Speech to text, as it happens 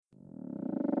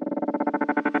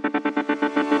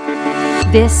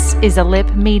This is a Lip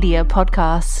Media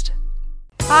podcast.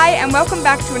 Hi, and welcome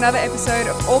back to another episode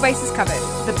of All Bases Covered,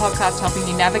 the podcast helping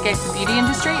you navigate the beauty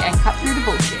industry and cut through the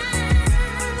bullshit.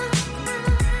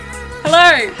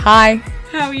 Hello. Hi.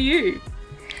 How are you?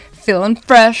 Feeling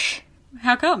fresh.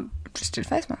 How come? Just did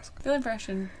face mask. Feeling fresh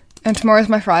and tomorrow's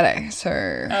my Friday,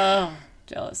 so... Oh,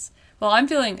 jealous. Well, I'm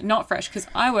feeling not fresh because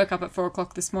I woke up at 4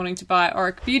 o'clock this morning to buy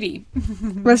Auric Beauty.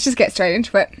 Let's just get straight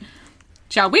into it.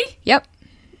 Shall we? Yep.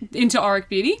 Into Auric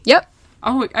Beauty? Yep.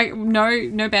 Oh,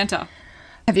 no banter.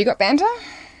 Have you got banter?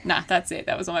 Nah, that's it.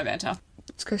 That was all my banter.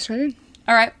 Let's go straight in.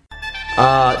 All right.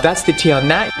 That's the tea on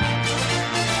that.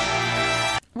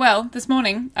 Well, this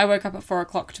morning I woke up at 4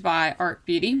 o'clock to buy Auric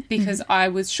Beauty because I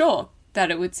was sure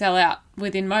that it would sell out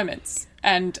within moments.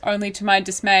 And only to my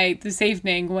dismay this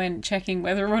evening, when checking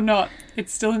whether or not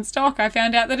it's still in stock, I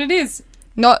found out that it is.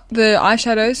 Not the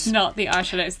eyeshadows. Not the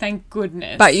eyeshadows, thank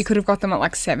goodness. But you could have got them at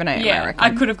like 7 a.m, Yeah, I reckon.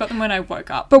 I could have got them when I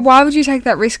woke up. But why would you take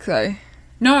that risk, though?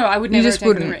 No, I would never just have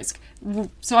taken the wouldn't.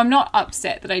 risk. So I'm not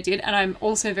upset that I did, and I'm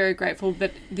also very grateful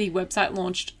that the website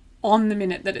launched on the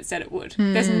minute that it said it would.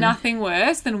 There's nothing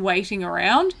worse than waiting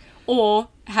around or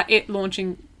it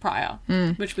launching prior,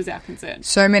 which was our concern.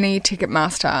 So many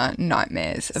Ticketmaster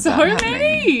nightmares of So that happening.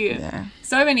 many! Yeah.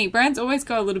 So many. Brands always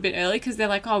go a little bit early because they're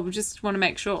like, oh, we just want to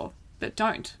make sure. But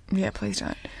don't. Yeah, please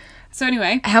don't. So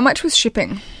anyway, How much was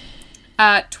shipping?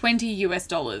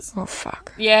 $20. Oh,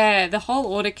 fuck. Yeah, the whole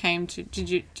order came to... Did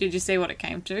you see what it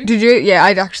came to? Did you? Yeah,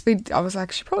 I was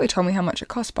like, she probably told me how much it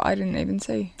cost, but I didn't even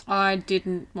see. I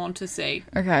didn't want to see.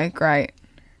 Okay, great.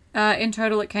 In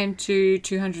total, it came to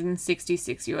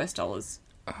 $266.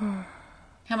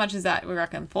 How much is that? We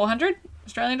reckon 400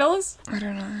 Australian dollars? I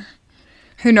don't know.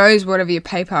 Who knows whatever your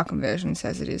PayPal conversion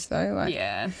says it is, though. Like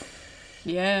Yeah.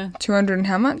 200 and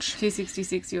how much?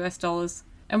 $266.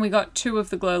 And we got 2 of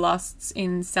the Glow Lusts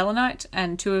in Selenite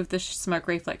and 2 of the Smoke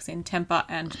Reflex in Temper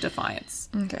and Defiance.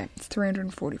 Okay, it's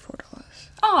 $344.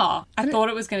 Oh, I thought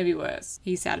it was going to be worse.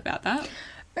 Are you sad about that?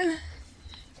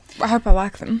 I hope I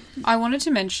like them. I wanted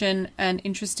to mention an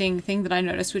interesting thing that I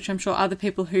noticed, which I'm sure other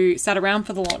people who sat around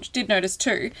for the launch did notice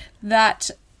too,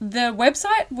 that the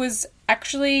website was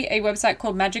actually a website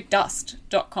called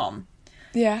magicdust.com.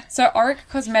 Yeah. So Auric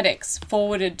Cosmetics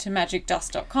forwarded to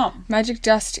magicdust.com. Magic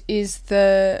Dust is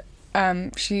the...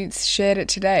 she shared it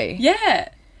today. Yeah.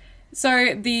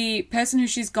 So the person who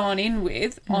she's gone in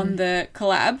with on the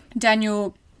collab,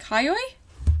 Daniel Kioi,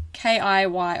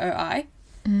 Kiyoii,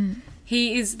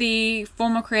 he is the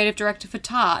former creative director for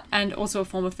Tarte and also a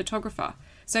former photographer.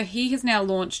 So he has now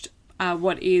launched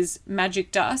what is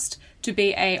Magic Dust to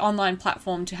be an online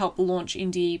platform to help launch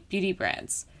indie beauty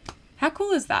brands. How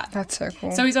cool is that? That's so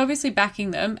cool. So he's obviously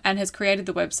backing them and has created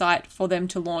the website for them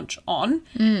to launch on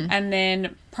and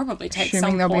then probably take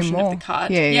Assuming some there'll be portion of more. the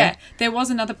cut. Yeah. There was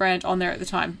another brand on there at the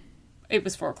time. It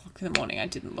was 4 o'clock in the morning. I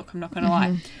didn't look, I'm not going to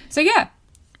lie. So yeah.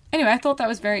 Anyway, I thought that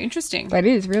was very interesting. That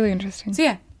is really interesting. So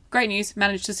yeah, great news.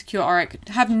 Managed to secure Auric.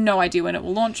 Have no idea when it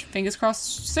will launch. Fingers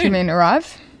crossed soon. Do you mean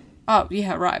arrive? Oh,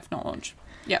 yeah, arrive, not launch.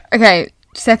 Yeah. Okay,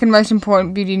 second most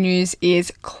important beauty news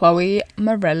is Chloe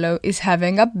Morello is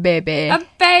having a baby. A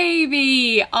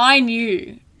baby! I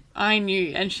knew.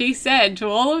 And she said to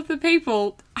all of the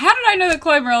people, how did I know that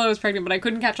Chloe Morello was pregnant, but I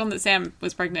couldn't catch on that Sam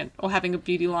was pregnant or having a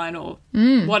beauty line or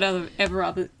whatever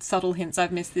other subtle hints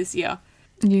I've missed this year.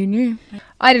 You knew.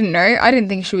 I didn't know. I didn't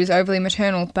think she was overly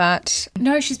maternal, but...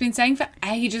 No, she's been saying for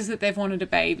ages that they've wanted a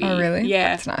baby. Oh, really?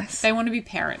 Yeah. That's nice. They want to be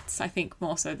parents, I think,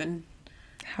 more so than...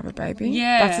 Have a baby?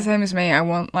 Yeah. That's the same as me. I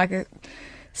want like a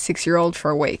 6-year-old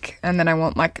for a week, and then I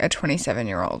want like a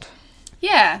 27-year-old.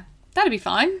 Yeah, that'd be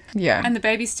fine. Yeah. And the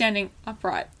baby's standing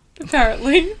upright,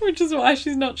 apparently, which is why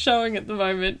she's not showing at the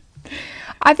moment.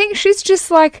 I think she's just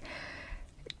like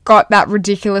got that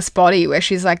ridiculous body where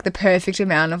she's like the perfect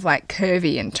amount of like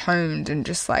curvy and toned and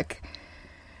just like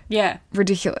Yeah.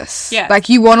 ridiculous. Yeah. Like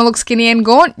you want to look skinny and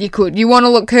gaunt, you could. You want to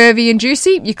look curvy and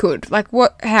juicy, you could. Like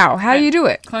what? How do you do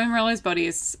it? Chloe Morello's body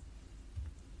is...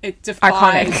 It defies...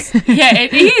 Iconic. Yeah,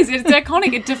 it is. It's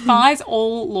iconic. It defies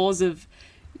all laws of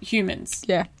humans.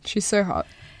 Yeah, she's so hot.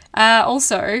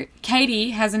 Also, Katie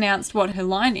has announced what her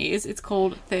line is. It's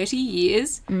called 30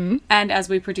 Years. And as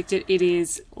we predicted, it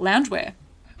is loungewear.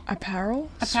 Apparel?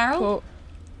 Apparel?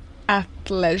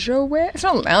 Athleisure wear? It's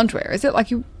not loungewear, is it?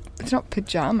 Like you... It's not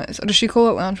pajamas. Or does she call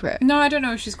it loungewear? No, I don't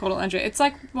know if she's called it lingerie. It's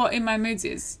like what In My Moods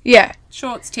is. Yeah.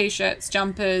 Shorts, t-shirts,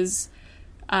 jumpers,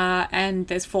 and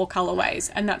there's 4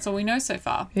 colourways. And that's all we know so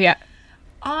far. Yeah.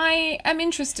 I am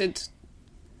interested.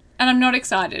 And I'm not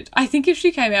excited. I think if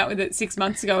she came out with it 6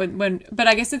 months ago, but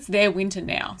I guess it's their winter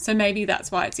now. So maybe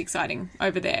that's why it's exciting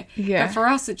over there. Yeah. But for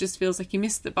us, it just feels like you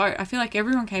missed the boat. I feel like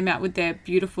everyone came out with their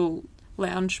beautiful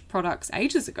lounge products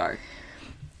ages ago.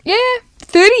 Yeah,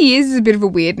 30 years is a bit of a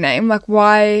weird name. Like,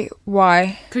 why?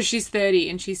 Because she's 30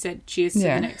 and she said, cheers to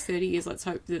Yeah. the next 30 years. Let's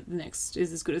hope that the next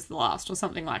is as good as the last or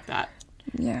something like that.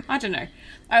 Yeah. I don't know.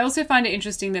 I also find it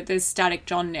interesting that there's Static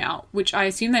John now, which I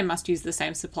assume they must use the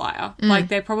same supplier. Like,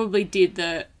 they probably did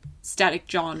the Static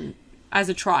John as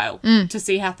a trial to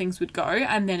see how things would go,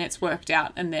 and then it's worked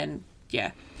out, and then,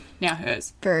 yeah, now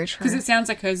hers. Very true. Because it sounds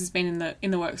like hers has been in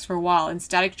the works for a while, and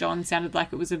Static John sounded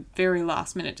like it was a very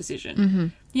last-minute decision. Mm-hmm.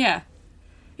 Yeah.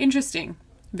 Interesting.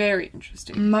 Very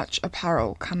interesting. Much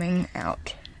apparel coming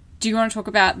out. Do you want to talk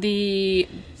about the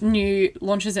new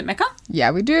launches at Mecca?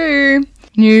 Yeah, we do.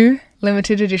 New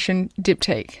limited edition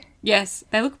diptyque. Yes,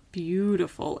 they look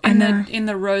beautiful I know. in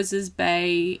the Roses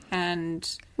Bay and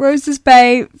Roses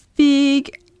Bay,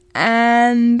 Fig,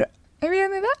 and maybe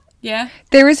only that. yeah.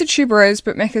 There is a tuberose,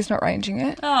 but Mecca's not ranging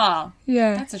it. Oh,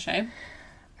 Yeah. that's a shame.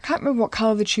 I can't remember what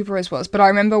colour the tuberose was, but I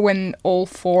remember when all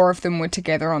 4 of them were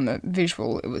together on the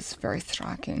visual, it was very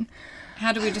striking.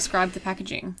 How do we describe the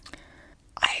packaging?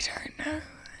 I don't know.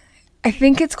 I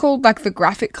think it's called like the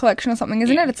graphic collection or something,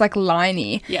 isn't Yeah. it? It's like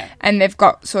liney. Yeah. And they've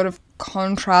got sort of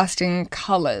contrasting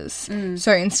colours.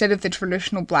 So instead of the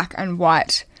traditional black and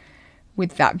white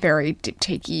with that very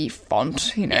diptyque-y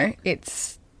font, you know,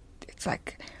 it's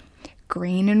like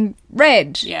green and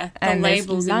red. Yeah, the and there's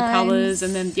labels and lines. colours,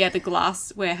 and then, yeah, the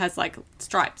glassware has, like,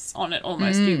 stripes on it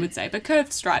almost, you would say. But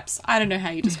curved stripes. I don't know how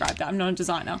you describe that. I'm not a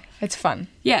designer. It's fun.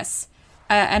 Yes.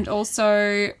 And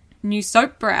also new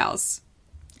soap brows.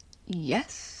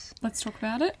 Yes. Let's talk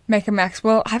about it. Mecca Max,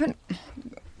 well, I haven't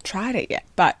tried it yet,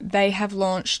 but they have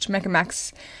launched, Mecca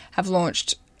Max have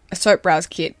launched a soap brows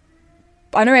kit.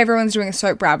 I know everyone's doing a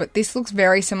soap brow, but this looks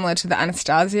very similar to the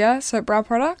Anastasia soap brow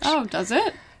product. Oh, does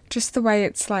it? Just the way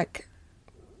it's like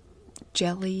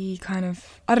jelly kind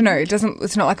of, I don't know,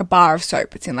 it's not like a bar of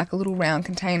soap, it's in like a little round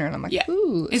container, and I'm like, Yeah.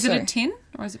 ooh. Is so it a tin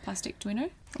or is it plastic? Do we know?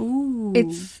 Ooh.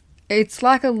 It's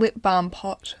like a lip balm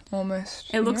pot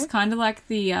almost. It looks kind of like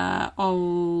the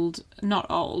the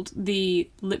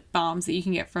lip balms that you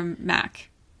can get from MAC.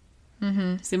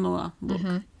 Mm-hmm. Similar look.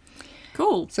 Mm-hmm.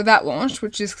 Cool. So that launched,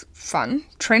 which is fun,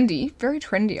 trendy, very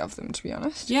trendy of them, to be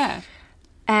honest. Yeah.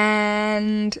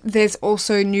 And there's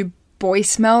also new Boy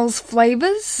Smells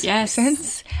flavours. Yes.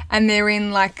 Scents. And they're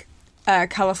in like a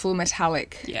colourful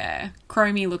metallic. Yeah.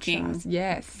 Chromy looking.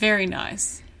 Yes. Very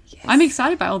nice. Yes. I'm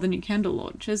excited by all the new candle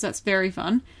launches. That's very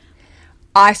fun.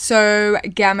 ISO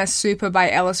Gamma Super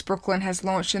by Ellis Brooklyn has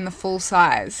launched in the full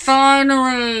size.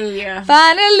 Finally!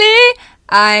 Finally!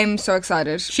 I'm so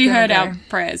excited. She Gonna heard go our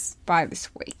prayers. by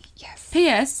this week. Yes.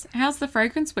 P.S. How's the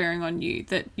fragrance wearing on you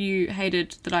that you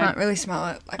hated that Can't really smell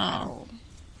it like at Oh. all.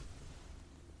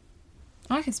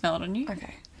 I can smell it on you.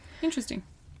 Okay. Interesting.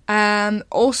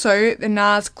 Also, the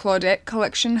NARS Claudette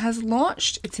collection has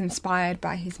launched. It's inspired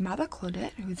by his mother,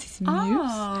 Claudette, who is his muse.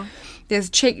 Oh. There's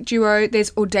Cheek Duo.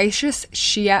 There's Audacious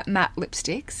Sheer Matte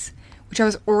Lipsticks, which I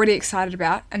was already excited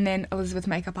about. And then Elizabeth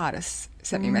Makeup Artist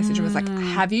sent me a message and was like,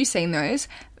 have you seen those?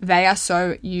 They are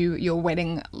so your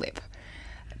wedding lip.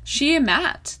 Sheer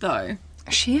matte, though.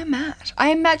 Sheer matte.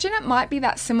 I imagine it might be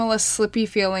that similar slippy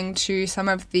feeling to some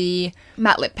of the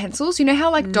matte lip pencils. You know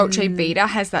how like Dolce Vita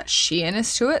has that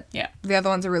sheerness to it? Yeah. The other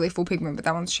ones are really full pigment, but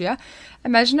that one's sheer.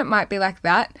 Imagine it might be like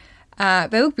that.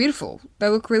 They look beautiful. They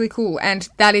look really cool. And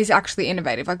that is actually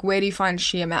innovative. Like, where do you find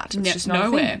sheer matte? It's Yeah, just not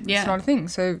nowhere. a thing. Yeah. It's not a thing.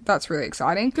 So that's really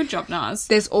exciting. Good job, NARS.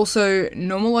 There's also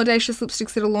normal Audacious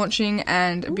lipsticks that are launching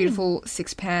and a beautiful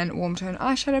 6-pan warm tone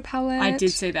eyeshadow palette. I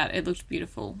did see that. It looked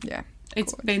beautiful. Yeah.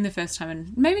 It's been the first time,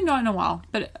 and maybe not in a while,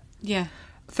 but yeah.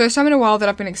 First time in a while that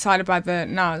I've been excited by the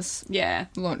NARS Yeah.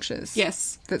 launches.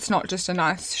 Yes. That's not just a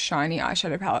nice shiny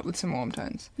eyeshadow palette with some warm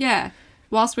tones. Yeah.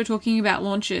 Whilst we're talking about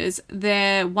launches,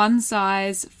 their One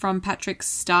Size from Patrick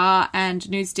Star and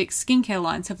Nude Sticks skincare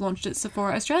lines have launched at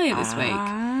Sephora Australia this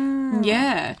week.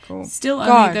 Yeah. Cool. Still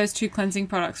Go. only those 2 cleansing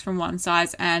products from One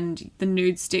Size and the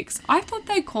Nude Sticks. I thought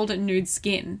they called it Nude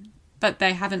Skin, but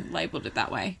they haven't labelled it that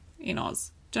way in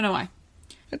Oz. Don't know why.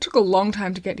 It took a long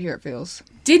time to get here, it feels.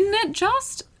 Didn't it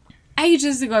just?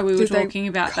 Ages ago we were Did they talking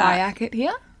about that. kayak it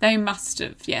here? They must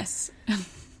have, yes.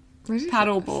 Where did it-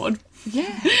 Paddleboard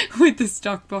Yeah. with the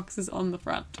stock boxes on the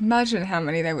front. Imagine how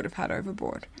many they would have had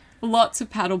overboard. Lots of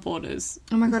paddleboarders.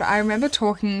 Oh my god, I remember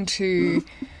talking to,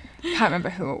 can't remember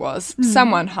who it was,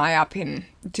 someone high up in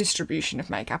distribution of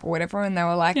makeup or whatever, and they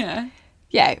were like,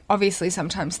 yeah, obviously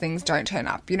sometimes things don't turn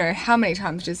up. You know, how many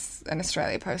times does an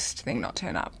Australia Post thing not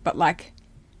turn up? But like,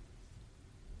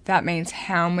 that means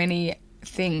how many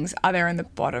things are there in the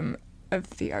bottom of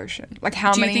the ocean? Like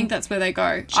how Do you many? think that's where they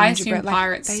go? I assume gingerbread, like,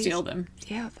 pirates they- steal them.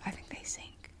 Yeah, I think they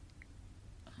sink.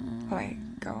 Or they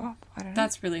go off. I don't know.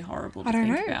 That's really horrible to I don't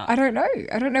think know. about. I don't know.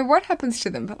 I don't know what happens to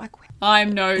them, but like...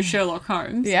 I'm no Sherlock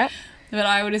Holmes. Yeah. But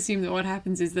I would assume that what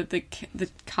happens is that the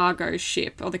cargo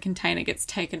ship or the container gets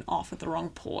taken off at the wrong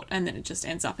port and then it just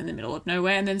ends up in the middle of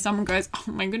nowhere and then someone goes, oh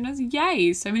my goodness,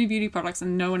 yay, so many beauty products,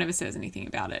 and no one ever says anything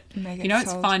about it. It's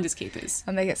sold. finders keepers.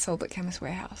 And they get sold at Chemist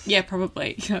Warehouse. Yeah,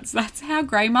 probably. That's how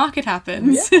grey market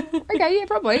happens. Yeah. Okay, yeah,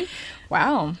 probably.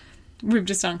 Wow. We've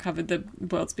just uncovered the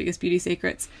world's biggest beauty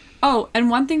secrets. Oh, and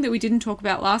one thing that we didn't talk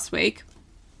about last week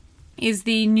is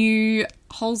the new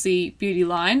Halsey beauty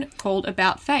line called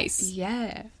About Face.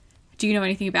 Yeah. Do you know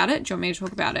anything about it? Do you want me to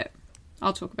talk about it?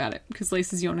 I'll talk about it because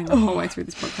Lisa's yawning the whole way through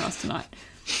this podcast tonight.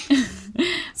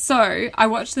 So I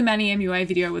watched the Manny MUA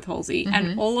video with Halsey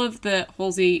and all of the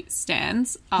Halsey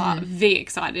stans are very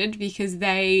excited because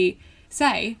they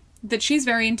say that she's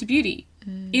very into beauty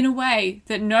in a way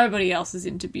that nobody else is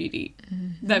into beauty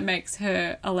that makes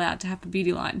her allowed to have a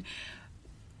beauty line.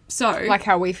 So, Like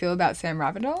how we feel about Sam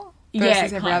Ravindell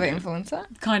versus every other influencer?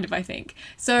 Kind of, I think.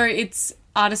 So it's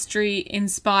artistry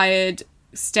inspired,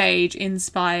 stage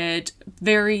inspired,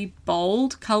 very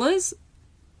bold colours.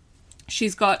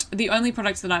 She's got the only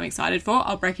products that I'm excited for,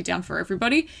 I'll break it down for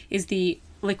everybody, is the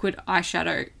liquid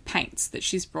eyeshadow paints that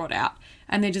she's brought out.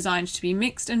 And they're designed to be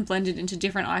mixed and blended into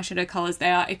different eyeshadow colours.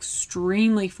 They are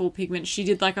extremely full pigment. She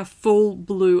did like a full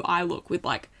blue eye look with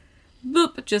like,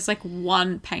 boop, just like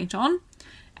one paint on.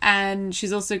 And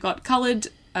she's also got coloured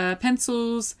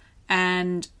pencils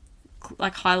and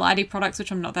like highlighty products,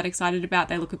 which I'm not that excited about.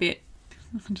 They look a bit...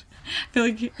 I feel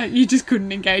like you just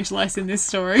couldn't engage less in this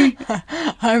story.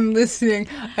 I'm listening.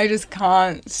 I just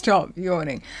can't stop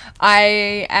yawning.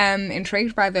 I am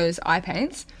intrigued by those eye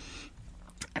paints.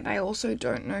 And I also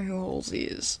don't know who Halsey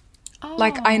is. Oh.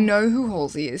 Like, I know who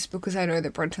Halsey is because I know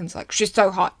that Brenton's like, she's so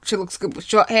hot. She looks good with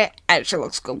short hair and she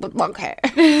looks good with long hair.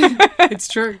 It's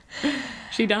true.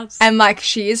 She does. And, like,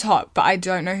 she is hot, but I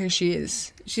don't know who she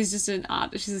is. She's just an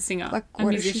artist. She's a singer. Like, a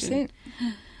what does musician. she sing?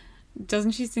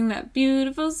 Doesn't she sing that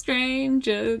beautiful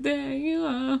stranger, there you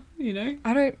are, you know?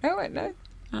 I don't know it, no.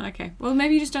 Oh, okay. Well,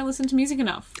 maybe you just don't listen to music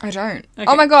enough. I don't. Okay.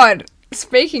 Oh my god.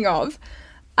 Speaking of,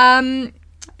 Are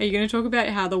you going to talk about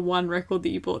how the one record that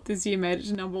you bought this year made it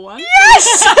to number one?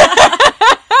 yes!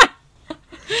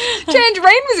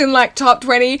 Tangerine was in like top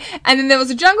 20, and then there was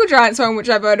a Jungle Giant song which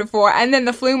I voted for, and then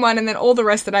the Flume one, and then all the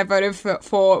rest that I voted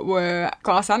for were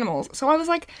Glass Animals. So I was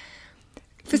like,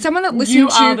 for someone that listened You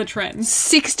are to the trend.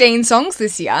 16 songs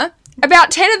this year,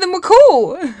 about 10 of them were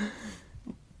cool.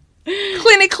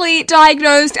 Clinically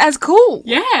diagnosed as cool.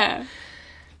 Yeah.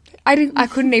 I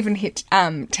couldn't even hit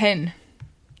 10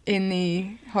 in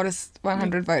the hottest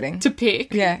 100 voting. To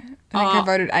pick. Yeah, I think I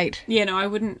voted 8. Yeah, no, I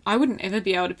wouldn't ever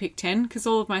be able to pick 10 because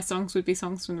all of my songs would be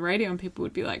songs from the radio and people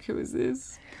would be like, who is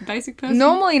this? A basic person?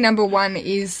 Normally number 1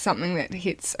 is something that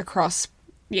hits across,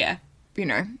 Yeah. you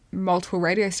know, multiple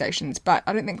radio stations, but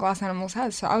I don't think Glass Animals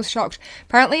has, so I was shocked.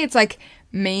 Apparently it's like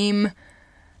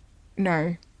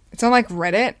it's on like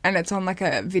Reddit and it's on like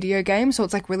a video game, so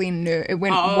it's like really it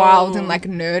went wild in like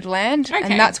Nerdland, Okay.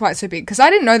 and that's why it's so big, because I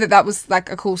didn't know that was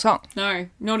like a cool song. No,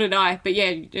 nor did I. But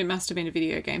yeah, it must have been a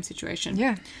video game situation.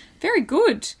 Yeah. Very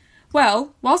good.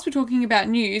 Well, whilst we're talking about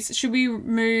news, should we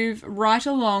move right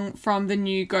along from the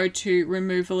new go-to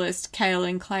removalist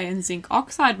Kaolin Clay and Zinc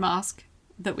Oxide mask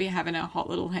that we have in our hot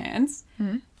little hands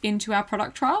into our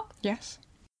product trial? Yes.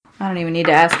 I don't even need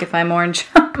to ask if I'm orange.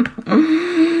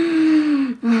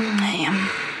 I am.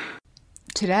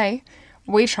 Today,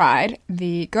 we tried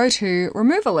the go-to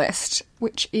removalist,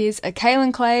 which is a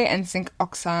Kaolin Clay and Zinc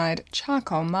Oxide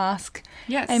charcoal mask.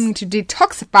 Yes. Aiming to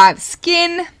detoxify the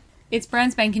skin. It's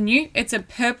brand spanking new. It's a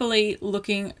purpley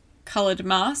looking coloured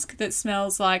mask that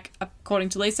smells like, according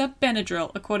to Lisa,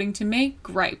 Benadryl. According to me,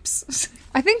 grapes.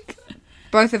 I think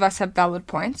both of us have valid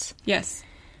points. Yes.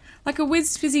 Like a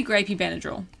whiz fizzy grapey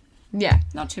Benadryl. Yeah.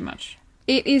 Not too much.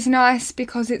 It is nice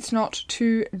because it's not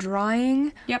too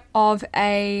drying Yep. of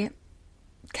a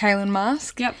Kaolin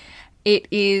mask. Yep. It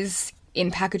is in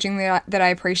packaging that I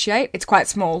appreciate. It's quite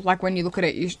small. Like when you look at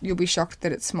it, you'll be shocked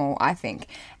that it's small, I think.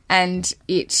 And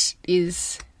it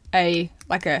is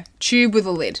like a tube with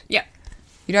a lid. Yep.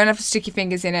 You don't have to stick your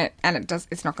fingers in it, and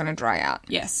it's not going to dry out.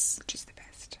 Yes. Which is the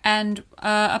best. And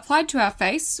applied to our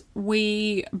face,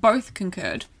 we both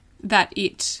concurred that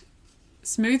it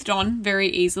smoothed on very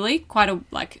easily. Quite a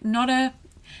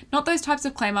not those types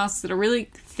of clay masks that are really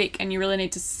thick and you really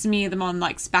need to smear them on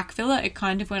like spack filler, it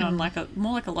kind of went on like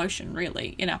more like a lotion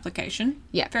really in application.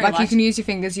 Yeah, Very like light. you can use your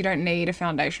fingers. You don't need a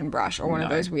foundation brush or one of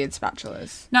those weird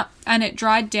spatulas. No, and it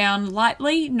dried down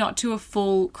lightly, not to a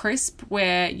full crisp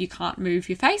where you can't move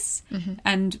your face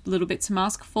and little bits of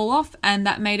mask fall off, and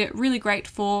that made it really great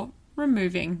for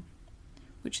removing,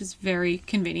 which is very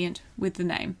convenient with the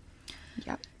name.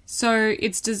 Yep. So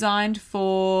it's designed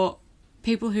for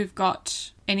people who've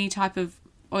got any type of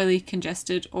oily,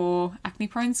 congested or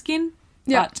acne-prone skin.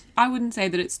 Yep. But I wouldn't say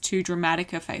that it's too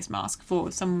dramatic a face mask for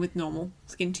someone with normal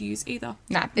skin to use either.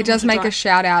 No, it does make a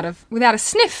shout out of without a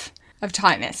sniff of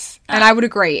tightness. And I would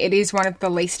agree, it is one of the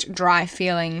least dry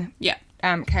feeling Yeah.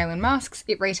 kaolin masks.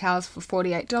 It retails for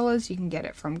 $48. You can get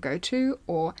it from GoTo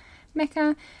or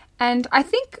Mecca. And I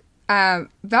think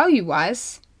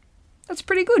value-wise, that's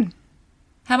pretty good.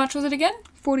 How much was it again?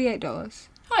 $48.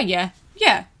 Oh, yeah.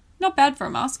 Yeah. Not bad for a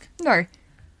mask. No.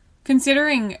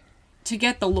 Considering to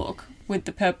get the look with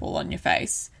the purple on your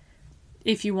face,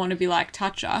 if you want to be like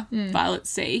Tatcha, Violet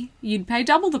C, you'd pay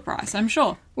double the price, I'm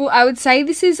sure. Well, I would say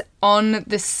this is on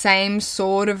the same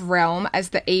sort of realm as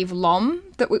the Eve Lom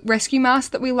rescue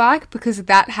mask that we like, because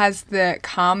that has the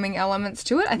calming elements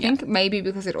to it. I think maybe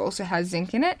because it also has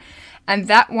zinc in it. And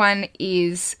that one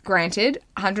is, granted,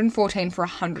 $114 for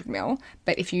 100 ml,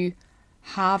 but if you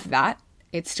halve that,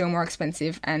 it's still more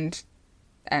expensive and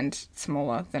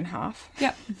smaller than half.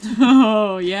 Yep.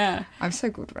 Oh, yeah. I'm so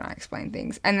good when I explain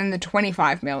things. And then the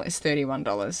 25 ml is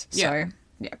 $31. So,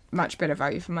 yeah, much better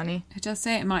value for money. It does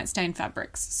say it might stain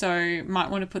fabrics, so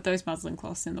might want to put those muslin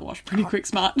cloths in the wash pretty quick,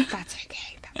 smart. That's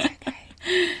okay. That's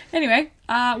okay. Anyway,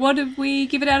 what did we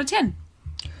give it out of 10?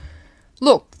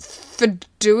 Look, for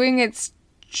doing its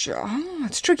job,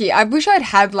 it's tricky. I wish I'd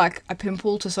had like a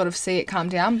pimple to sort of see it calm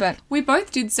down, but We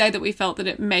both did say that we felt that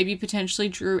it maybe potentially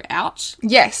drew out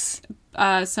yes.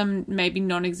 some maybe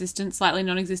slightly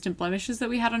non-existent blemishes that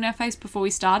we had on our face before we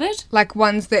started. Like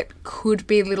ones that could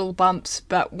be little bumps,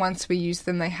 but once we used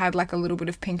them, they had like a little bit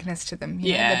of pinkness to them.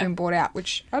 You know, they've been brought out,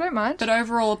 which I don't mind. But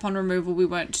overall, upon removal, we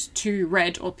weren't too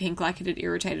red or pink like it had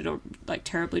irritated or like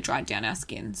terribly dried down our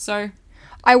skin. So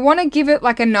I want to give it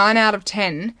like a 9 out of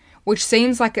 10, which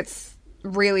seems like it's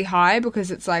really high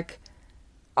because it's like,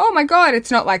 oh my God,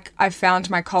 it's not like I found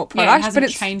my cult product, it hasn't but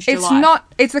it's changed your life.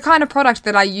 not, it's the kind of product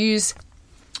that I use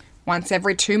once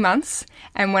every 2 months.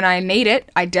 And when I need it,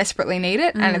 I desperately need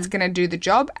it and it's going to do the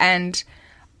job. And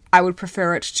I would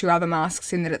prefer it to other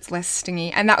masks in that it's less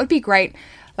stingy. And that would be great.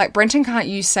 Like Brenton can't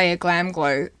use, say, a Glam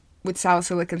Glow with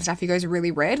salicylic and stuff. He goes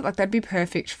really red. Like that'd be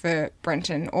perfect for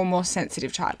Brenton or more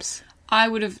sensitive types. I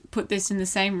would have put this in the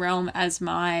same realm as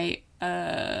my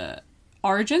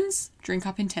Origins Drink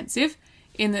Up Intensive,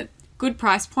 in that good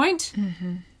price point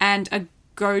and a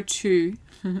go-to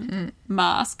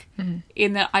mask,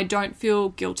 in that I don't feel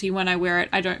guilty when I wear it.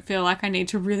 I don't feel like I need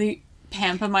to really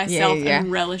pamper myself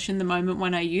and relish in the moment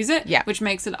when I use it, which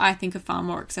makes it, I think, a far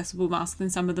more accessible mask than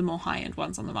some of the more high-end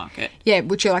ones on the market. Yeah,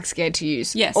 which you're like scared to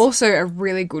use. Yes. Also a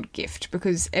really good gift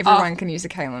because everyone can use a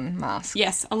kaolin mask.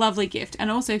 Yes, a lovely gift.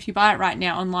 And also if you buy it right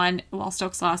now online while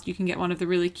stocks last, you can get one of the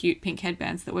really cute pink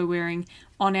headbands that we're wearing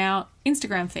on our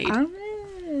Instagram feed.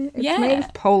 It's made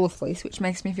of polar fleece, which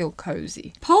makes me feel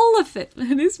cozy. Polar fit.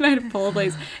 It is made of polar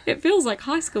fleece. It feels like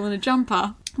high school in a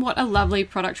jumper. What a lovely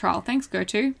product trial. Thanks,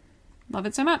 GoTo. Love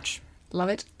it so much. Love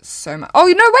it so much. Oh,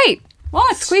 no, wait.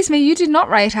 What? Squeeze me, you did not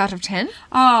rate out of 10.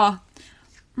 Oh,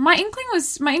 my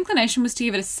inclination was to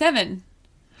give it a 7.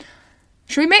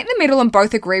 Should we meet in the middle and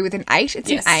both agree with an 8? It's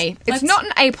Yes. an A. It's not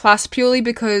an A+ purely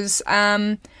because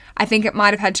I think it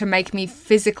might have had to make me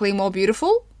physically more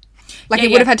beautiful. Like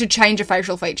it would have had to change a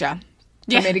facial feature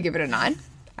for me to give it a 9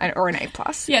 or an A+.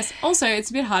 Yes. Also, it's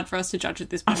a bit hard for us to judge at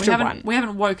this point. After We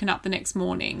haven't woken up the next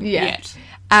morning yet.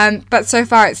 But so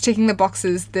far it's ticking the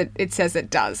boxes that it says it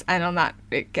does, and on that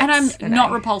it gets And I'm an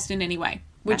not A. repulsed in any way,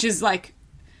 which is like,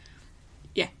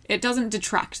 it doesn't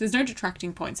detract. There's no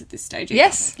detracting points at this stage either.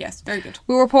 Yes. Yes, very good.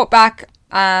 We'll report back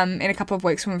in a couple of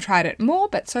weeks when we've tried it more,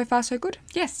 but so far so good.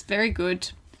 Yes, very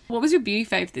good. What was your beauty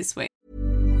fave this week?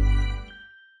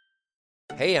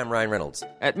 Hey, I'm Ryan Reynolds.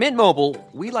 At Mint Mobile,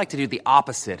 we like to do the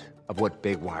opposite of what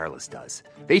Big Wireless does.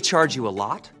 They charge you a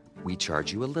lot, we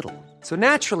charge you a little. So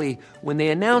naturally, when they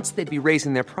announced they'd be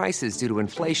raising their prices due to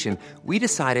inflation, we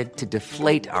decided to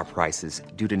deflate our prices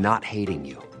due to not hating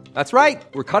you. That's right.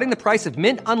 We're cutting the price of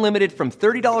Mint Unlimited from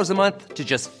 $30 a month to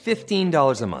just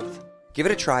 $15 a month. Give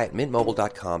it a try at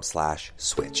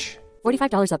mintmobile.com/switch.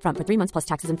 $45 up front for 3 months plus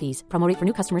taxes and fees. Promo rate for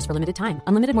new customers for limited time.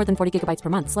 Unlimited more than 40 gigabytes per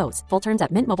month slows. Full terms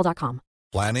at mintmobile.com.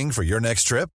 Planning for your next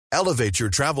trip? Elevate your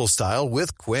travel style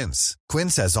with Quince.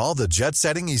 Quince has all the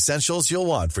jet-setting essentials you'll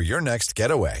want for your next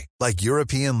getaway, like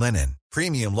European linen,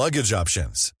 premium luggage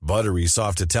options, buttery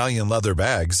soft Italian leather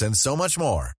bags, and so much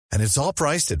more. And it's all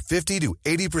priced at 50 to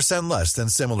 80% less than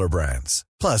similar brands.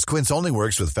 Plus, Quince only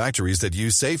works with factories that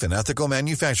use safe and ethical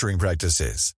manufacturing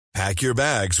practices. Pack your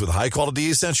bags with high-quality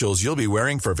essentials you'll be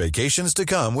wearing for vacations to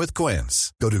come with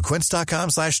Quince. Go to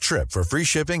quince.com/trip for free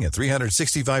shipping and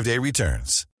 365-day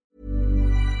returns.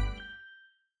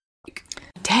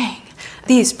 Dang,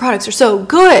 these products are so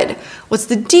good. What's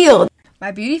the deal?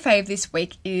 My beauty fave this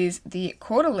week is the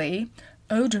Quarterly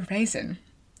Eau de Raisin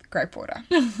grape water.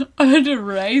 Eau de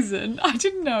Raisin? I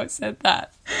didn't know it said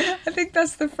that. I think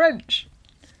that's the French.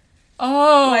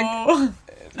 Oh.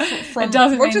 It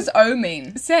doesn't what does eau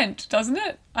mean? Scent, doesn't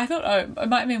it? I thought it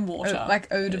might mean water. Like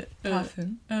eau de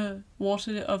parfum.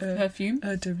 Water of perfume.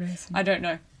 Eau de Raisin. I don't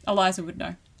know. Eliza would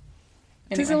know.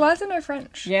 Anyway. Does Eliza know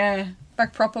French? Yeah.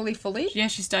 Like properly, fully? Yeah,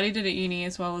 she studied it at uni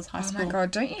as well as high school. Oh my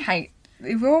God, don't you hate...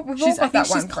 We've all got that one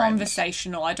she's friend.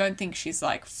 Conversational. I don't think she's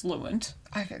like fluent.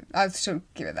 I'd still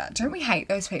give it that. Don't we hate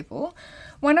those people?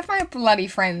 One of my bloody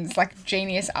friends, like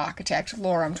genius architect,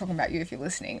 Laura, I'm talking about you if you're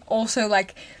listening, also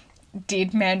like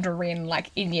did Mandarin like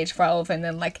in year 12 and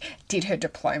then like did her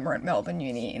diploma at Melbourne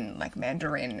Uni in like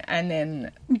Mandarin and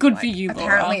then good for you, Laura.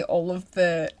 Apparently all of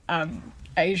the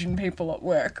Asian people at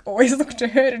work always look to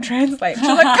her to translate. She's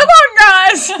like, come on,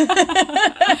 guys!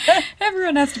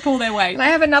 Everyone has to pull their weight. And I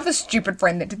have another stupid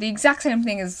friend that did the exact same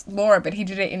thing as Laura, but he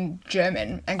did it in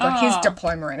German and got his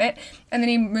diploma in it. And then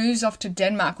he moves off to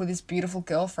Denmark with his beautiful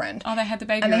girlfriend. Oh, they had the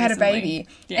baby And they recently. had a baby.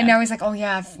 Yeah. And now he's like, oh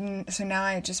yeah, so now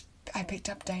I picked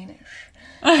up Danish.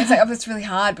 It's like, oh, it's really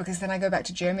hard because then I go back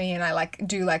to Germany and I like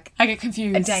do like I get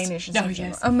confused. A Danish and stuff.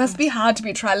 Yes, it must be hard to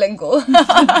be trilingual.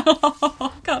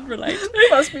 Can't relate. It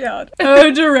must be hard.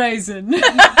 Eau de Raisin.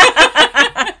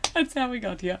 That's how we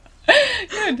got here.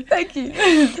 Good. Thank you.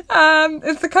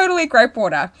 It's the Caudalie grape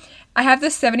water. I have the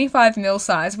 75ml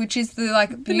size, which is the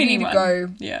like beauty to go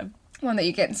one that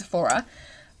you get in Sephora.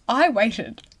 I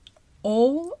waited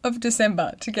all of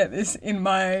December to get this in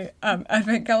my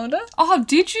advent calendar. Oh,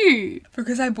 did you?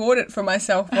 Because I bought it for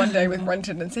myself one day with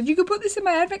Brenton and said, you could put this in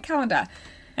my advent calendar.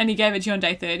 And he gave it to you on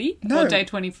day 30? No. Or day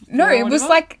 24? No, it was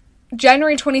like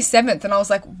January 27th and I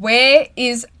was like, where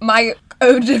is my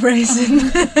eau de raisin?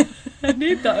 I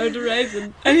need the eau de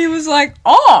raisin. And he was like,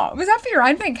 oh, was that for your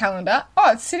advent calendar?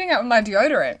 Oh, it's sitting out with my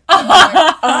deodorant.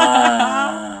 Like,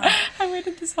 I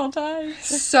waited this whole time.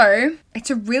 So,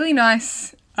 it's a really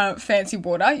nice... fancy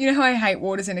water. You know how I hate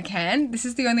waters in a can? This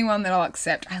is the only one that I'll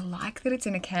accept. I like that it's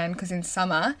in a can because in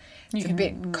summer it's a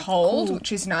bit cold,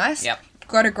 which is nice. Yep.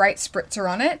 Got a great spritzer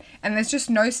on it and there's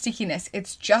just no stickiness.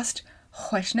 It's just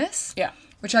wetness. Yeah.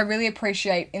 Which I really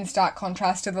appreciate in stark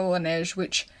contrast to the Laneige,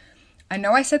 which I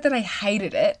know I said that I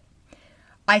hated it.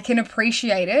 I can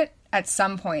appreciate it at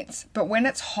some points, but when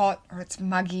it's hot or it's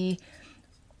muggy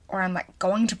or I'm like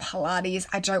going to Pilates,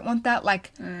 I don't want that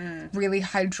like really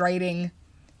hydrating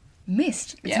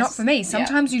mist. It's not for me.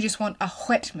 Sometimes you just want a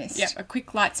wet mist. Yeah, a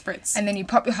quick light spritz. And then you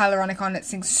pop your hyaluronic on, it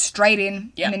sinks straight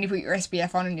in, and then you put your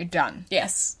SPF on and you're done.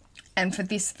 Yes. And for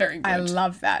this, very good. I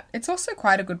love that. It's also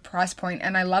quite a good price point,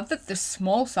 and I love that the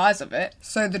small size of it,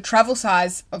 so the travel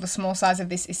size or the small size of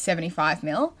this is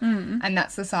 75ml, and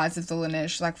that's the size of the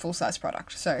Laneige, like full-size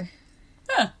product. So,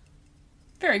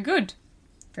 very good.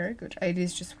 Very good. It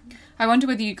is just... I wonder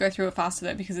whether you go through it faster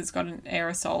though, because it's got an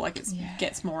aerosol, like it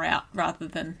gets more out rather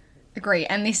than... Agree.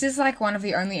 And this is like one of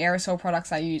the only aerosol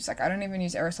products I use. Like I don't even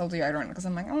use aerosol deodorant because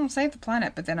I'm like, oh, save the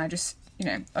planet. But then I just,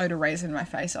 eau de raisin my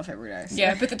face off every day. So.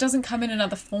 Yeah, but it doesn't come in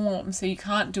another form, so you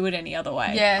can't do it any other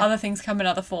way. Yeah. Other things come in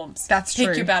other forms. That's true.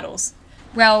 Pick your battles.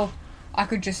 Well, I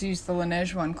could just use the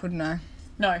Laneige one, couldn't I?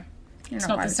 No. It's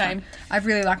not the same. I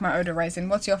really like my eau de raisin.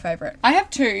 What's your favourite? I have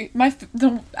two.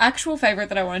 The actual favourite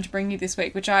that I wanted to bring you this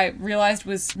week, which I realised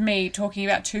was me talking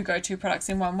about two go-to products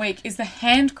in 1 week, is the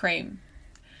hand cream.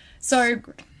 So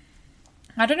good.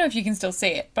 I don't know if you can still see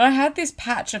it, but I had this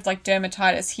patch of like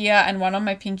dermatitis here and one on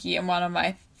my pinky and one on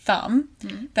my thumb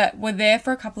that were there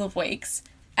for a couple of weeks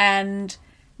and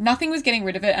nothing was getting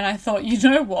rid of it. And I thought, you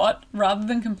know what? Rather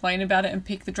than complain about it and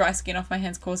pick the dry skin off my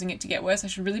hands causing it to get worse, I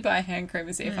should really buy a hand cream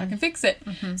and see if I can fix it.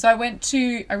 So I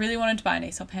really wanted to buy an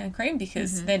Aesop hand cream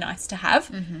because they're nice to have.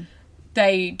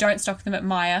 They don't stock them at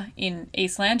Maya in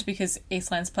Eastland because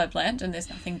Eastland's plebland and there's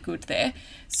nothing good there.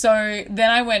 So then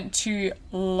I went to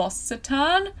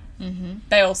L'Occitane.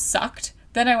 They all sucked.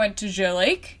 Then I went to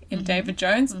Jurlique in David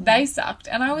Jones. They sucked.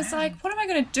 And I was like, what am I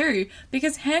going to do?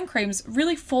 Because hand creams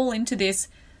really fall into this,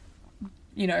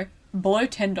 below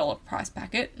 $10 price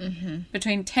packet,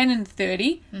 between $10 and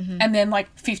 $30, and then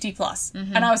like $50 plus.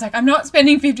 And I was like, I'm not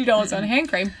spending $50 on hand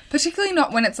cream. Particularly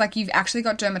not when it's like you've actually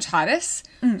got dermatitis,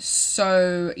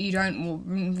 so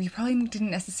you probably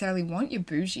didn't necessarily want your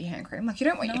bougie hand cream. Like, you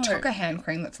don't want your chocolate hand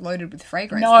cream that's loaded with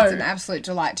fragrance. No. That's an absolute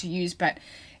delight to use, but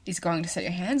is going to set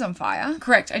your hands on fire.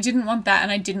 Correct. I didn't want that,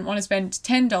 and I didn't want to spend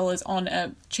 $10 on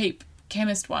a cheap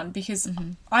chemist one because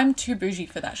I'm too bougie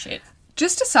for that shit.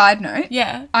 Just a side note.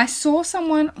 Yeah. I saw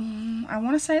someone, I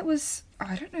want to say it was,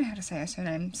 I don't know how to say her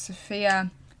surname,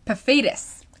 Sophia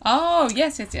Perfidis. Oh,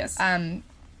 yes. 10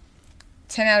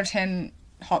 out of 10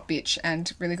 hot bitch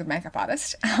and really good makeup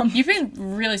artist. You've been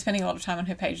really spending a lot of time on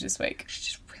her page this week. She's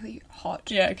just really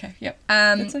hot. Yeah, okay. Yep.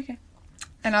 It's okay.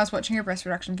 And I was watching her breast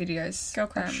reduction videos. Girl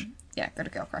crush. Go to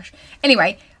Girl Crush.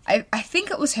 Anyway, I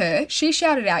think it was her. She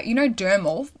shouted out, you know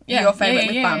Dermal, your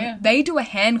favourite lip balm? Yeah. They do a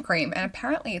hand cream, and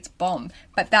apparently it's bomb,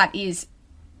 but that is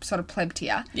sort of pleb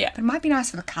tier. Yeah. But it might be nice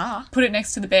for the car. Put it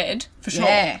next to the bed, for sure.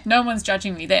 Yeah. No one's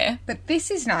judging me there. But this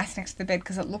is nice next to the bed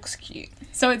because it looks cute.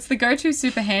 So it's the go-to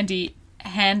super handy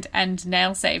hand and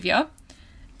nail saviour.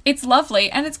 It's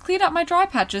lovely, and it's cleared up my dry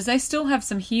patches. They still have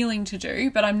some healing to do,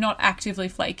 but I'm not actively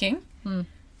flaking.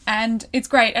 And it's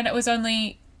great, and it was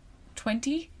only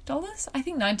 $20? I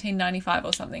think $19.95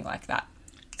 or something like that.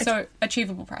 So,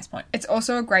 achievable price point. It's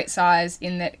also a great size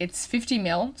in that it's 50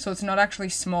 ml, so it's not actually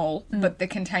small, but the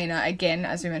container, again,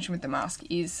 as we mentioned with the mask,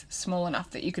 is small enough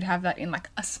that you could have that in like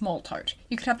a small tote.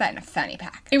 You could have that in a fanny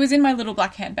pack. It was in my little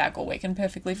black handbag all week and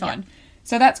perfectly fine. Yeah.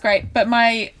 So that's great. But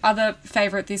my other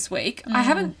favourite this week, I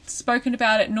haven't spoken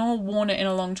about it nor worn it in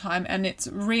a long time, and it's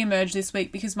re-emerged this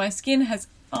week because my skin has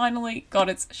finally got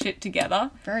its shit together.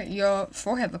 Your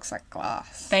forehead looks like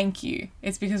glass. Thank you.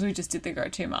 It's because we just did the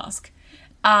go-to mask.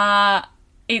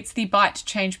 It's the Bite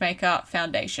Changemaker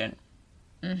foundation.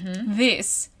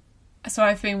 So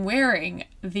I've been wearing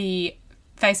the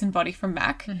Face and Body from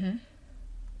MAC.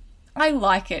 I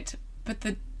like it, but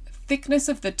the thickness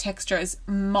of the texture is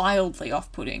mildly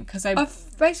off-putting because Of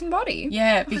Face and Body?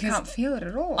 Yeah, because I can't feel it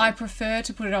at all. I prefer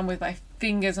to put it on with my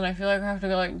fingers, and I feel like I have to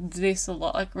go like this a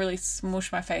lot, like really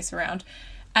smush my face around.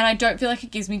 And I don't feel like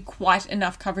it gives me quite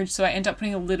enough coverage, so I end up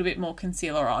putting a little bit more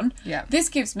concealer on. Yeah. This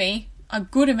gives me a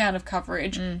good amount of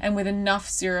coverage, and with enough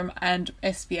serum and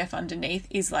SPF underneath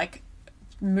is like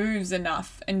moves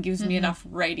enough and gives me enough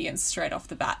radiance straight off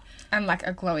the bat. And like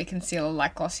a glowy concealer,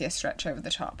 like Glossier stretch over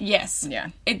the top. Yes. Yeah.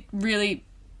 It really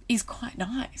is quite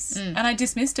nice. And I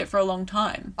dismissed it for a long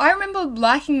time. I remember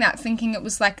liking that, thinking it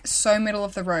was like so middle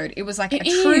of the road. It was like It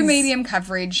true is. medium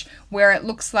coverage where it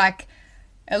looks like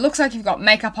you've got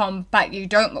makeup on, but you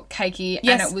don't look cakey.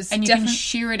 Yes, and it was and you can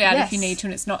sheer it out if you need to,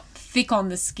 and it's not thick on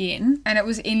the skin. And it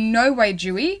was in no way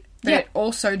dewy, but Yeah. it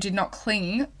also did not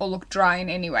cling or look dry in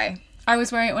any way. I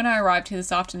was wearing it when I arrived here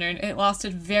this afternoon. It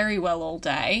lasted very well all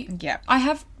day. Yep. I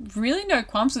have really no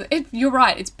qualms with it. You're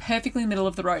right. It's perfectly middle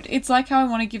of the road. It's like how I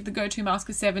want to give the go-to mask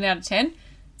a 7 out of 10.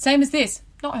 Same as this.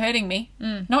 Not hurting me.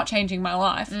 Not changing my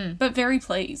life. But very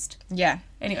pleased. Yeah.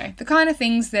 Anyway. The kind of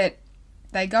things that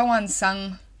they go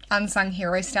unsung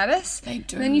hero status. They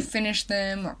do. And then you finish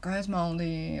them, or it goes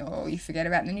mouldy, or you forget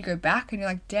about it, and then you go back and you're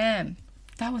like, damn.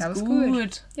 That was good.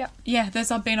 good. Yep. Yeah,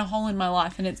 there's been a hole in my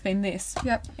life, and it's been this.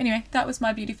 Yep. Anyway, that was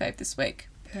my beauty fave this week.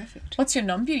 Perfect. What's your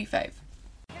non-beauty fave?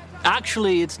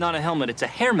 Actually, it's not a helmet, it's a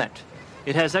hairnet.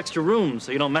 It has extra room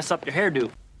so you don't mess up your hairdo.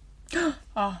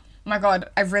 Oh my god,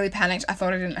 I've really panicked. I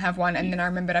thought I didn't have one, and then I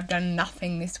remembered I've done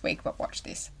nothing this week but watch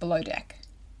this. Below Deck.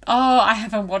 Oh, I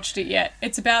haven't watched it yet.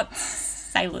 It's about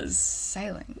sailors.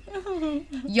 Sailing.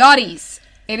 Yachties.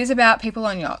 It is about people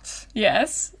on yachts.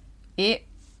 Yes. It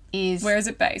is... Where is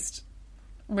it based?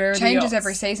 Where are the changes yachts?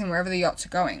 every season wherever the yachts are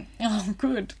going. Oh,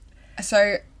 good.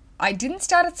 So, I didn't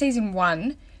start at season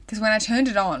 1, because when I turned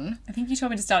it on... I think you told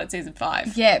me to start at season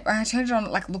 5. Yeah, when I turned it on,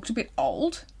 it like looked a bit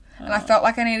old. And I felt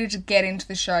like I needed to get into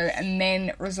the show and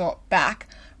then resort back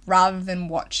rather than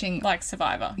watching... Like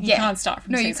Survivor. You can't start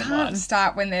from season 1. No, you can't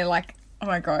start when they're like, oh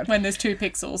my god. When there's 2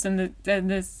 pixels and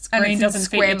the screen and it's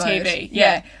doesn't fit your mode. TV.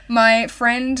 Yeah. My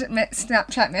friend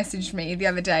Snapchat messaged me the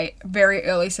other day, very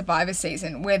early Survivor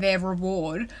season, where their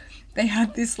reward, they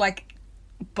had this like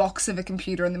box of a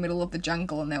computer in the middle of the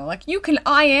jungle, and they were like, you can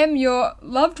IM your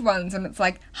loved ones, and it's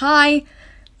like, hi,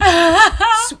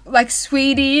 like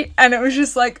sweetie, and it was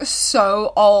just like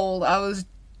so old. I was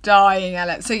dying at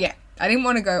it. So yeah, I didn't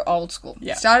want to go old school.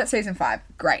 Yeah. Start at season 5.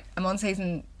 Great. I want to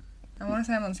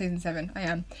say I'm on season 7. I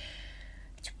am.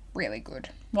 It's really good.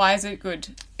 Why is it good?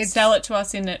 Sell it to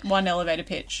us in one elevator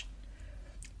pitch.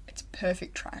 It's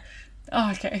perfect trash.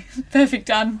 Oh, okay. Perfect,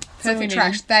 done. Perfect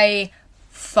trash. They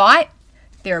fight.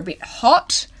 They're a bit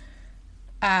hot.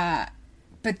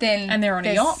 But then And they're on a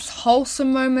there's yacht.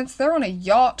 wholesome moments. They're on a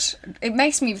yacht. It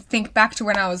makes me think back to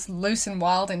when I was loose and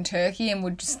wild in Turkey and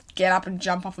would just get up and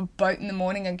jump off a boat in the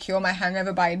morning and cure my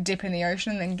hangover by a dip in the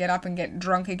ocean and then get up and get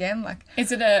drunk again. Like,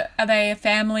 Are they a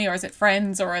family or is it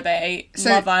friends or are they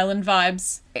Love Island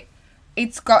vibes?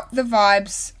 It's got the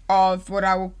vibes of what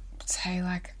I will say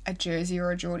like a Jersey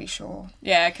or a Geordie Shore.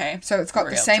 Yeah, okay. So it's got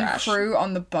the Real same trash. crew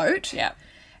on the boat. Yeah.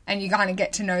 And you kind of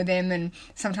get to know them, and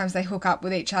sometimes they hook up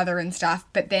with each other and stuff.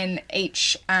 But then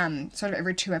each, sort of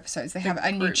every 2 episodes, they have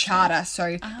a new charter.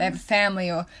 So they have a family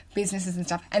or businesses and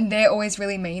stuff. And they're always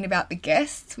really mean about the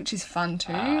guests, which is fun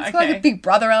too. It's like a Big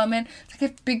Brother element. It's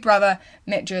like if Big Brother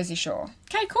met Jersey Shore.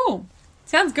 Okay, cool.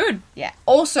 Sounds good. Yeah.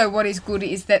 Also, what is good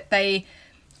is that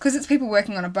because it's people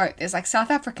working on a boat, there's like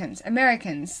South Africans,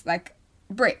 Americans, like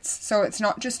Brits, so it's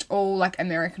not just all like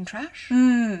American trash.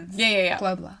 Yeah.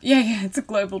 Global. Yeah, it's a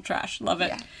global trash. Love it.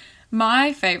 Yeah.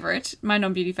 My favourite, my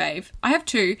non-beauty fave, I have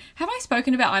 2. Have I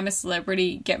spoken about I'm a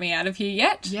Celebrity, Get Me Out of Here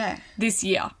yet? Yeah. This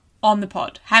year, on the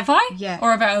pod. Have I? Yeah.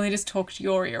 Or have I only just talked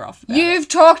your ear off about You've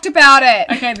talked about it!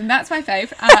 Okay, then that's my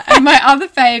fave. And my other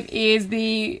fave is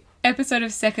the episode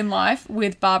of Second Life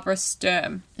with Barbara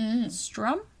Sturm.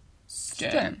 Sturm?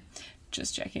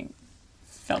 Just checking.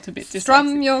 Felt a bit dyslexic.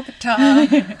 Strum your guitar.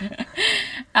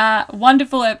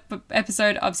 Wonderful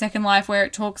episode of Second Life where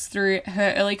it talks through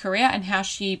her early career and how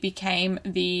she became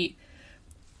the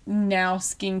now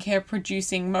skincare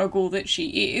producing mogul that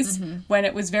she is when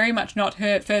it was very much not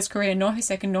her first career, nor her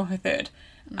second, nor her third.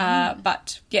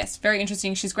 But yes, very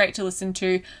interesting. She's great to listen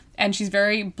to and she's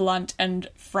very blunt and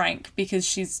frank because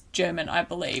she's German, I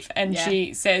believe. And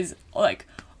she says, like,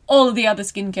 all of the other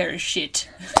skincare is shit.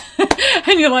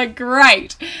 And you're like,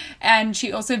 great. And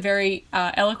she also very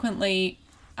eloquently,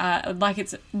 like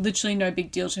it's literally no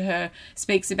big deal to her,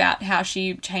 speaks about how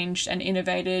she changed and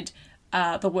innovated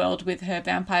the world with her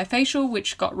vampire facial,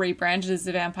 which got rebranded as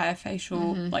the vampire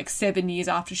facial like 7 years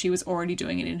after she was already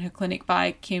doing it in her clinic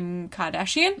by Kim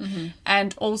Kardashian.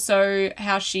 And also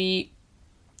how she,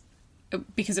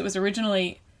 because it was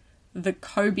originally the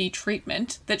Kobe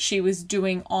treatment that she was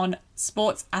doing on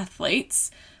sports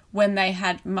athletes when they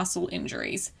had muscle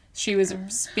injuries. She was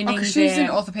spinning their... she was an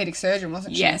orthopedic surgeon,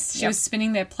 wasn't she? Yes, she was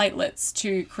spinning their platelets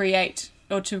to create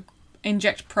or to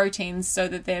inject proteins so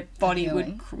that their body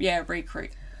would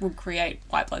create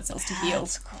white blood cells to heal.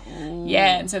 That's cool.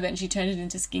 Yeah, and so then she turned it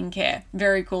into skincare.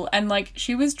 Very cool. And like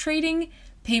she was treating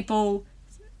people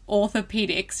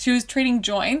orthopedics. She was treating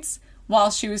joints while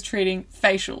she was treating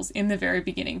facials in the very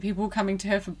beginning. People were coming to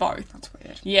her for both. That's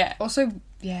weird. Yeah. Also,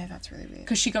 yeah, that's really weird.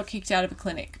 Because she got kicked out of a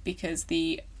clinic because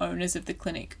the owners of the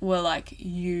clinic were like,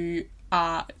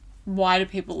 why do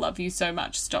people love you so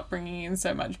much? Stop bringing in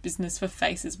so much business for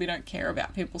faces. We don't care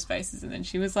about people's faces. And then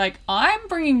she was like, I'm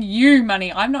bringing you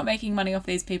money. I'm not making money off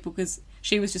these people because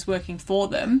she was just working for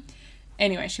them.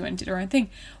 Anyway, she went and did her own thing.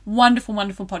 Wonderful,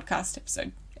 wonderful podcast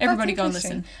episode. Everybody go and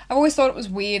listen. I've always thought it was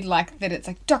weird, like, that it's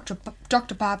like Dr.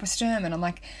 Barbara Sturm, and I'm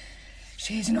like,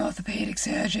 she's an orthopedic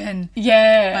surgeon.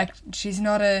 Yeah. Like, she's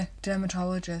not a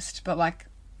dermatologist, but, like,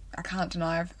 I can't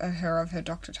deny her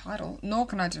doctor title, nor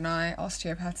can I deny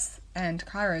osteopaths and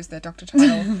chiros their doctor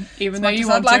title. Even though you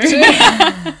want want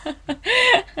to.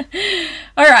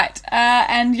 All right,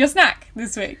 and your snack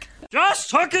this week. Just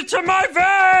hook it to my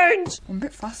veins! I'm a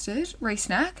bit flustered.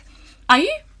 Re-snack. Are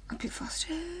you? I'm a bit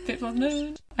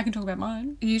flustered. I can talk about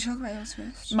mine. You talk about yours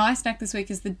first. My snack this week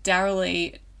is the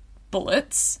Darrelly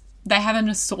bullets. They have an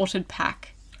assorted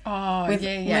pack. Oh, with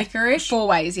licorice. 4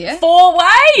 ways, yeah? 4 ways!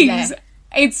 Yeah.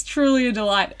 It's truly a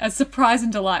delight, a surprise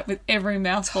and delight with every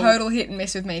mouthful. Total hit and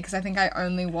miss with me because I think I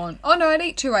only want... Oh, no, I'd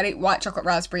eat 2. I'd eat white chocolate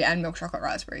raspberry and milk chocolate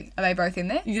raspberry. Are they both in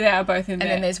there? Yeah, they're both in there.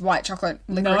 And then there's white chocolate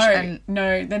licorice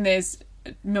No, then there's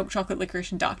milk chocolate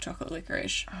licorice and dark chocolate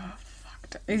licorice. Oh,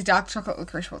 fuck. Is dark chocolate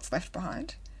licorice what's left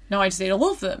behind? No, I just eat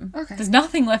all of them. Okay. There's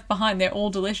nothing left behind. They're all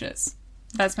delicious.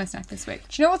 That's my snack this week.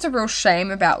 Do you know what's a real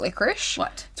shame about licorice?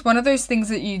 What? It's one of those things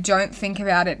that you don't think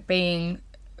about it being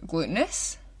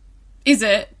glutinous. Is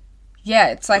it? Yeah,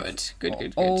 it's like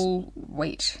good. all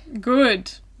wheat.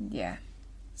 Good. Yeah.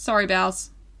 Sorry,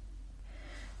 Bowles.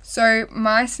 So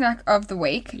my snack of the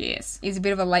week is a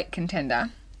bit of a late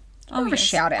contender. Oh, yes. A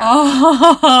shout out.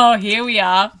 Oh, here we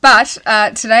are. But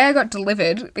today I got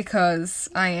delivered because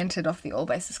I entered off the All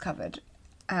Bases Covered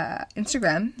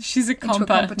Instagram. She's a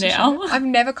comper now. I've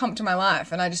never comped in my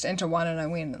life, and I just enter one and I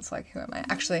win. It's like, who am I?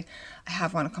 Actually, I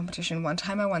have won a competition. One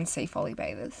time I won Sea Folly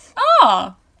Bathers.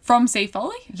 Oh, from Sea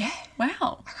Folly? Yeah.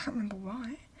 Wow. I can't remember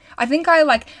why. I think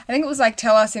it was like,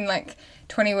 tell us in like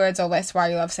 20 words or less why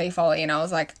you love Sea Folly. And I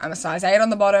was like, I'm a size 8 on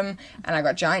the bottom and I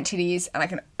got giant titties and I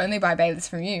can only buy bathers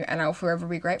from you and I'll forever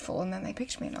be grateful. And then they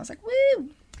picked me and I was like, woo.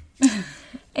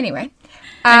 Anyway.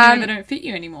 Anyway, they don't fit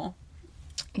you anymore.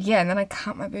 Yeah, and then I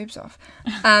cut my boobs off.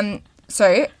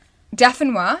 So,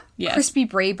 Dauphinoise Crispy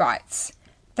Brie Bites.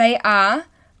 They are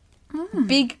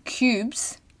big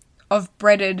cubes of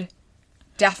breaded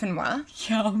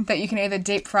Dauphinoise that you can either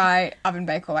deep fry, oven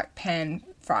bake, or like pan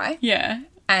fry. Yeah.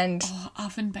 And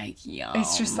oven bake, yum.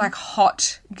 It's just like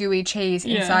hot, gooey cheese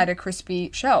inside a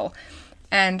crispy shell.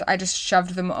 And I just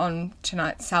shoved them on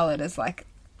tonight's salad as like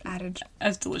added...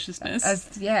 As deliciousness.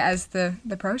 As the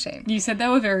protein. You said they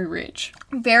were very rich.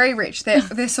 Very rich.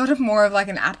 They're sort of more of like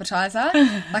an appetizer.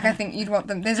 Like I think you'd want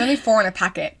them... There's only 4 in a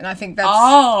packet and I think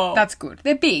that's good.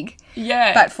 They're big.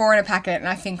 Yeah. But 4 in a packet and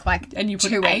I think like And you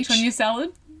put 2 8 each. on your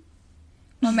salad?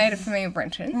 I made it for me and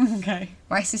Brenton. Okay.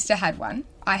 My sister had 1.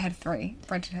 I had 3.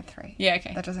 Brenton had 3. Yeah,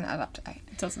 okay. That doesn't add up to 8.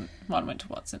 It doesn't. One went to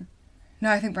Watson.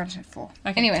 No, I think Brenton had 4.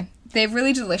 Okay. Anyway, they're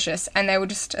really delicious and they were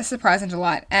just a surprise and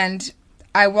delight. And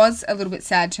I was a little bit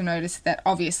sad to notice that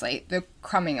obviously the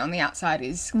crumbing on the outside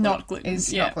is not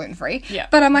gluten-free. Yeah.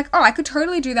 But I'm like, I could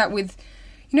totally do that with,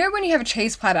 you know, when you have a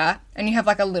cheese platter and you have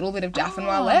like a little bit of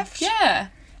Dauphinoise left? Yeah.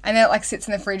 And then it like sits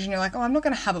in the fridge and you're like, I'm not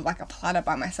going to have like a platter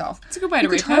by myself. It's a good way to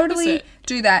repurpose totally it.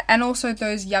 Do that. And also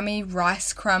those yummy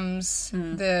rice crumbs,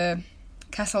 the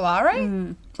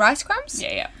Casolaro rice crumbs.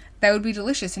 Yeah. They would be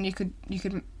delicious and you could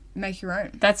make your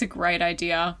own. That's a great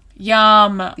idea.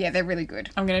 Yum. Yeah, they're really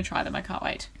good. I'm going to try them. I can't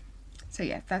wait. So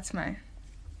yeah, that's my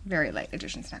very late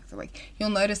edition snack of the week. You'll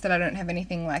notice that I don't have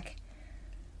anything like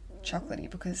chocolatey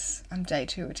because I'm day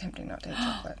 2 attempting not to eat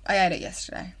chocolate. I ate it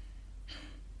yesterday.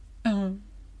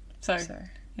 So,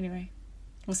 anyway,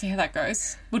 we'll see how that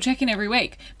goes. We'll check in every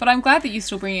week. But I'm glad that you're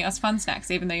still bringing us fun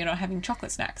snacks, even though you're not having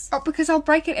chocolate snacks. Oh, because I'll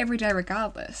break it every day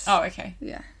regardless. Oh, okay.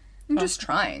 Yeah. I'm just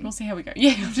trying. We'll see how we go.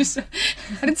 Yeah, I'm just... I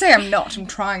didn't say I'm not. I'm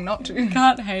trying not to.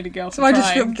 Can't hate a girl for So I trying.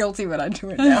 just feel guilty when I do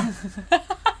it now.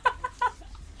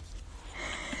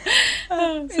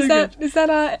 Is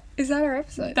that our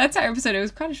episode? That's our episode. It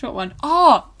was quite a short one.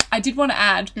 Oh, I did want to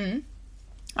add...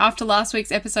 After last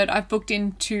week's episode, I've booked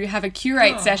in to have a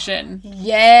curate session.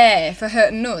 Yeah, for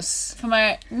her nose. For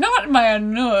not my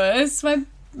nose,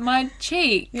 my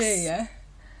cheeks. Yeah.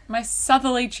 My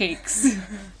southerly cheeks.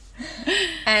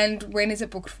 And when is it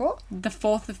booked for? The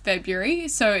 4th of February,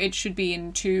 so it should be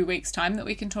in 2 weeks' time that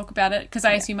we can talk about it, because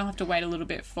I assume I'll have to wait a little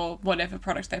bit for whatever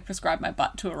product they prescribe my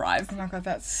butt to arrive. Oh my god,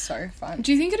 that's so fun.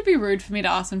 Do you think it'd be rude for me to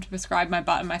ask them to prescribe my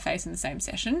butt and my face in the same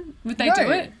session? Would they do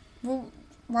it? Well...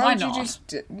 Why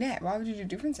would you do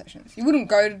different sessions? You wouldn't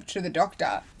go to the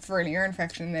doctor for an ear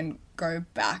infection and then go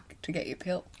back to get your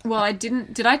pill. Well, I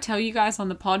didn't... Did I tell you guys on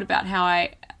the pod about how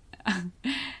I...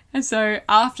 And so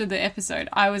after the episode,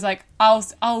 I was like, I'll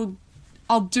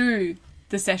do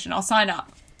the session. I'll sign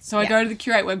up. So I go to the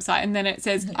Curate website and then it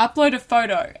says, upload a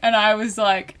photo. And I was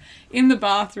like in the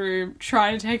bathroom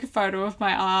trying to take a photo of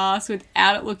my ass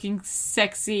without it looking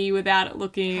sexy, without it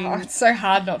looking... Oh, it's so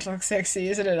hard not to look sexy,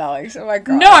 isn't it, Alex? Oh my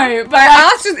god. No, but... My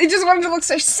ass it just wanted to look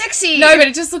so sexy. No, but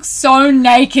it just looks so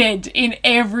naked in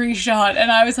every shot.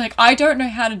 And I was like, I don't know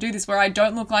how to do this where I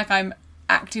don't look like I'm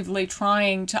actively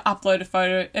trying to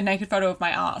upload a naked photo of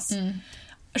my ass.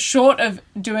 Short of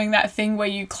doing that thing where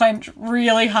you clench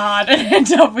really hard and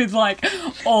end up with like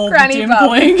all granny the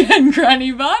dimpling and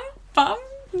granny bum,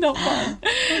 not fun.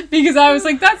 Because I was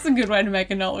like, that's a good way to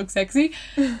make it not look sexy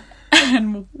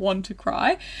and want to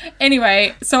cry.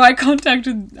 Anyway, so I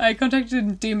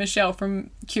contacted dear Michelle from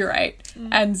Curate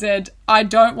and said, I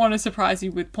don't want to surprise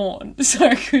you with porn,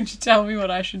 so could you tell me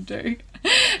what I should do?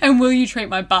 And will you treat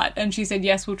my butt? And she said,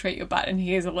 yes, we'll treat your butt. And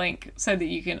here's a link so that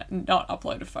you can not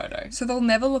upload a photo. So they'll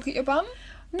never look at your bum?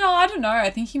 No, I don't know. I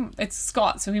think it's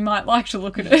Scott, so he might like to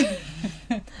look at it.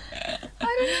 I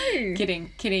don't know.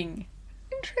 Kidding.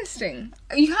 Interesting.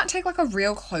 You can't take like a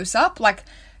real close-up, like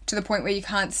to the point where you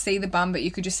can't see the bum, but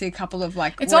you could just see a couple of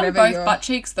like it's on both butt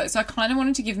cheeks though, so I kind of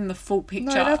wanted to give them the full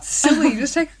picture. No, that's silly.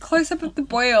 Just take a close-up of the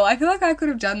boil. I feel like I could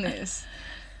have done this.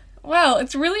 Well,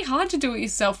 it's really hard to do it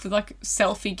yourself with like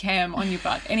selfie cam on your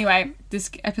butt. Anyway, this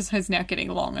episode's now getting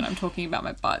long and I'm talking about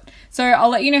my butt. So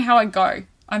I'll let you know how I go.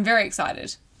 I'm very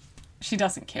excited. She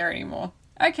doesn't care anymore.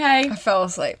 Okay. I fell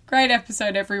asleep. Great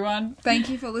episode, everyone. Thank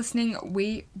you for listening.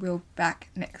 We will be back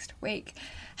next week.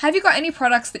 Have you got any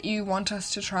products that you want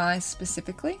us to try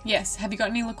specifically? Yes. Have you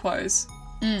got any liqueurs?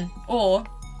 Or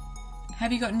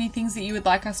have you got any things that you would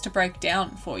like us to break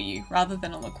down for you rather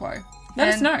than a liqueur? Let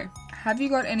us know. Have you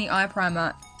got any eye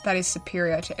primer that is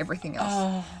superior to everything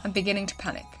else? I'm beginning to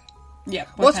panic. Yeah.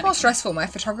 What's more stressful, my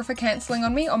photographer cancelling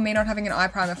on me or me not having an eye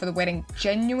primer for the wedding?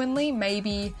 Genuinely,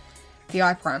 maybe the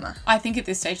eye primer. I think at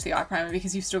this stage the eye primer,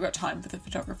 because you've still got time for the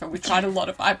photographer. We've tried a lot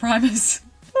of eye primers.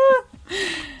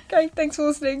 Okay, thanks for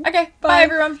listening. Okay, bye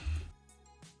everyone.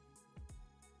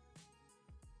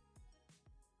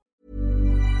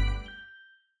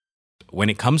 When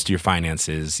it comes to your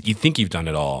finances, you think you've done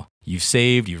it all. You've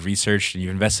saved, you've researched, and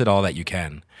you've invested all that you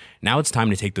can. Now it's time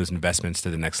to take those investments to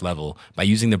the next level by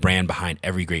using the brand behind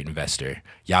every great investor,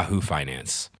 Yahoo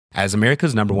Finance. As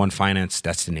America's #1 finance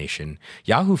destination,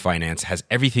 Yahoo Finance has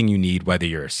everything you need, whether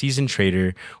you're a seasoned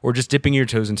trader or just dipping your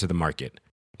toes into the market.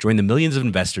 Join the millions of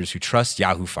investors who trust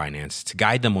Yahoo Finance to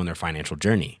guide them on their financial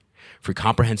journey. For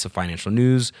comprehensive financial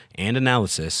news and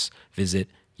analysis, visit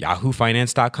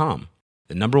yahoofinance.com.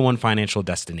 The #1 financial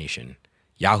destination,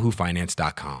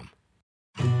 yahoofinance.com.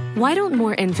 Why don't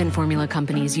more infant formula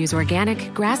companies use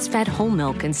organic, grass-fed whole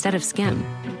milk instead of skim?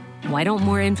 Why don't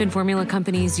more infant formula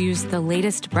companies use the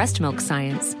latest breast milk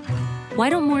science? Why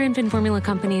don't more infant formula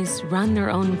companies run their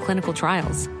own clinical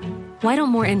trials? Why don't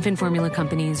more infant formula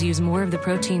companies use more of the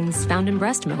proteins found in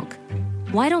breast milk?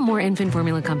 Why don't more infant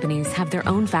formula companies have their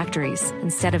own factories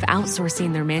instead of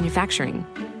outsourcing their manufacturing?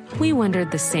 We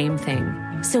wondered the same thing.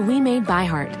 So we made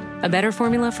ByHeart, a better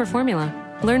formula for formula.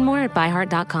 Learn more at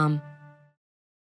byheart.com.